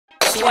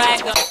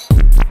Swagga.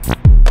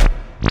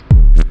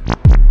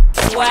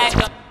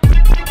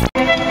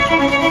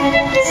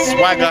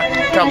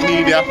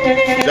 SwaggaCampMedia,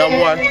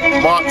 Jam1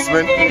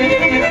 Marksman.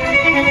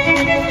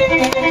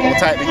 We'll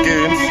take the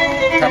goons,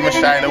 camera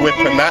shine, a whip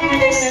and that.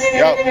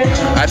 Yo,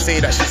 I'd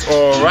say that she's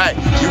alright.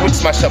 You would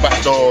smash her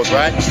back doors,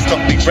 right? She's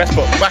got big breasts,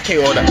 but back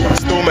ain't all that.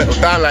 Still metal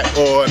down like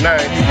all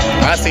night.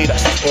 I'd say that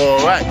she's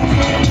alright.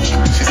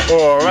 She's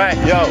alright,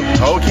 yo.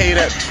 Okay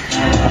then.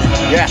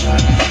 Yeah.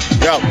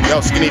 Yo,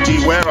 skinny G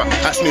wearer,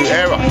 that's new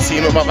era. See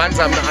me with my Vans,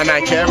 I'm not a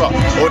Nike era.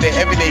 All day,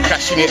 everyday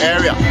cash in your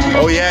area.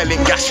 Oh yeah,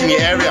 link gash in your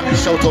area.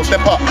 Shoto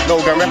stepper, no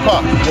gun rapper.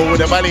 Over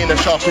the valley in the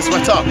sharpest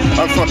sweater.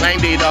 On front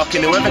line day dark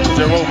in the weather, cause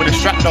you're over the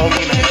strap, don't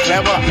mean nothing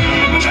clever.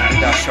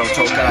 That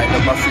Shoto guy,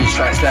 love my free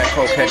strikes like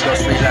cokehead,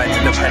 those 3 lines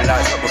in the pen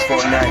lights up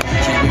before 9.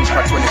 3 wings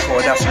per 24,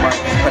 that's mine.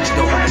 But you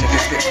don't have any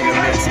biscuits in the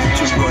mix.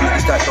 2 real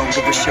niggas that don't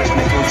give a shit when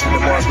it goes to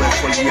the bars where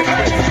fully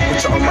equipped. Put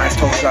it on my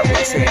toes like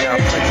what you say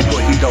now. But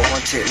he don't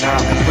want it now.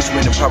 Push me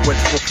in the pub, went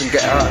to book and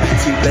get out.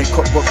 See Blake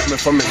Cock book coming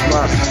from his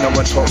mouth. No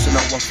one talks and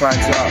no one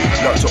finds out.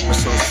 Locked up with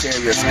so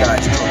serious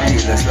guys, drug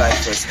dealers,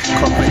 lifers,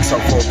 convicts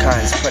of all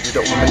kinds. Put it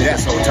up with me,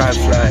 that's how time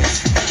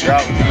flies. Yo,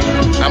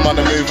 I'm on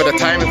the move at the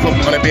time. If I'm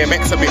on a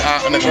BMX, I'll be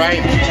out on the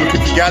grind.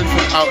 Looking for gal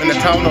from out in the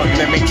town, not in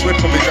the mix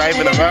whip, I'll be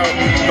driving around.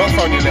 Don't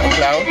phone you little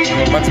clown.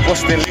 Man's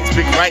busting licks,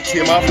 big right to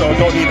your mouth, though.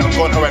 Don't need a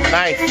gun or a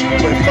knife.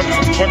 But if country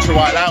to country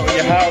right out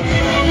in your house.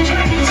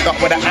 Stop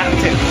with the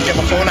acting. Get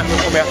my phone out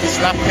before me, I have to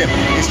slap him.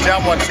 It's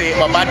Jam1 say it,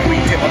 my bad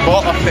week, take my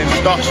ball off then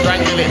start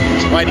strangling.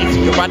 Why do you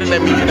think you're better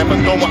than me? You never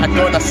done what I've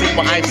done, I seen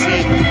what I've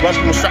seen. Run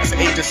from straps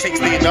at age of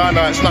 16, no,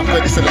 it's not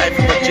good, it's a life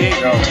of a G.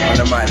 Yo, on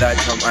the mic like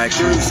Tom, I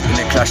cruise. In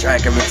the clash, I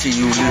guarantee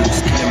you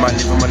lose. Killing my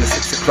living on the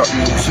 6 o'clock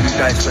news. You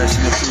guys first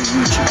in the food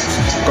you choose.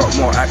 Got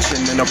more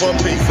action than a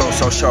bumpy. Flow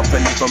so sharp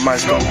and leave a man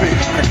stumpy.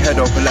 Crack head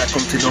open like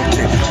Humpty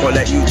Dumpty. Or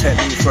let you take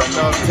me for a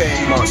naughty.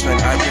 Marksman,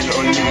 I've been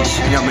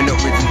unleashed. Yamming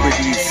up with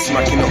briddies,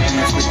 smacking up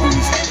bees with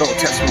ease. Don't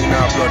test me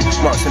now, blood.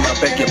 Marksman, I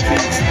beg you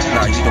please.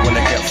 Nah, you don't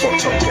wanna get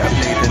fucked up, get a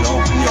blade and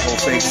open your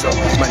whole face up.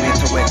 Man need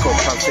to wake up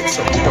and fix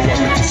up. You don't want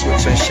me to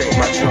switch and shake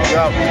my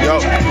drum. Yo,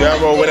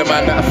 roll with a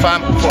man that a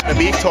fam. Fuck the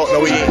beef talk, no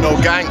we ain't no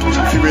gang.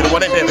 If you really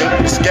want it, then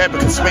you're scared,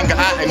 but can swing it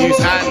out and use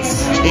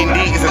hands.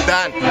 Indeed, it's a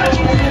Dan.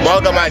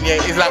 Welga man,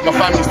 yeah, it's like my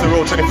fam used to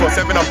roll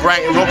 24/7 on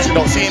Brighton Rocks. You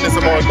don't see it as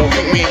a more, don't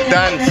think me and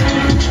dance.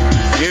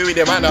 You with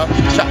the manner,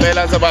 chat their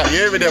lads about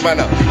you with the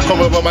manner.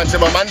 Come over man to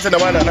my man's in the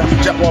manner.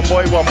 Jack one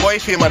boy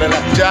for you man,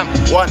 like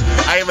Jam1,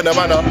 I even the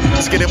manner.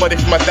 Skinny body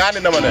for my dad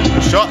in the manner.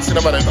 Shots in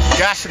the manner,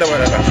 gash in the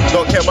manner.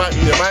 Don't care about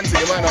you, the man's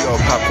in the manner.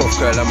 Yo, pop off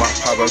girl, I'm out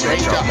Power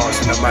Ranger.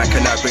 Marks in the mic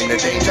and I bring the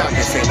danger.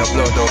 This ain't no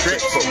blood or grip,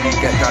 but we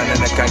get down in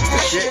the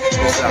gangster shit.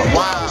 It's like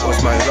wow,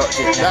 what's man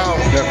locked it down.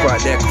 Look right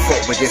there, can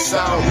fuck with this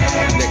sound.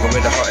 Nigga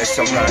with the hottest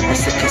around, the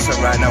sickest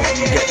around. Now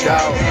we get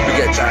down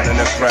on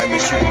the grimy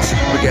tunes.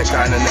 We get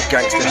down on the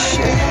gangster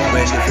shit.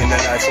 We're living a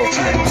life of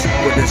dreams,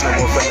 but there's no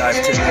other life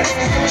to live.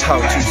 How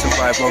to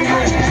survive on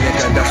road,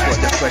 nigga, that's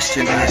what the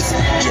question is.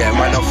 Yeah,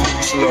 man, I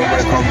feel slow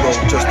work on road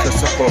just to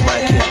support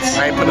my kids.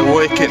 I ain't put the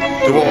work in,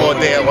 do it all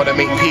day, I wanna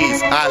make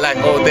peas. I like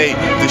all day,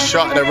 the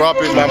shot and the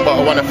robberies, man, but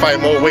I wanna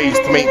find more ways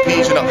to make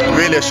peas, you know.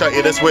 Really a shot,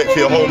 you just work for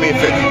your homie,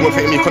 if it won't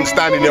fit me, you couldn't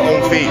stand in your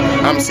own feet.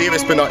 I'm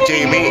serious, but not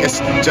Jamie, it's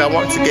just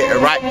want to get it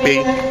right,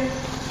 B.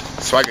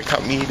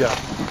 SwaggaCampMedia.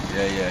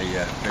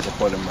 Yeah, big up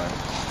all them, man.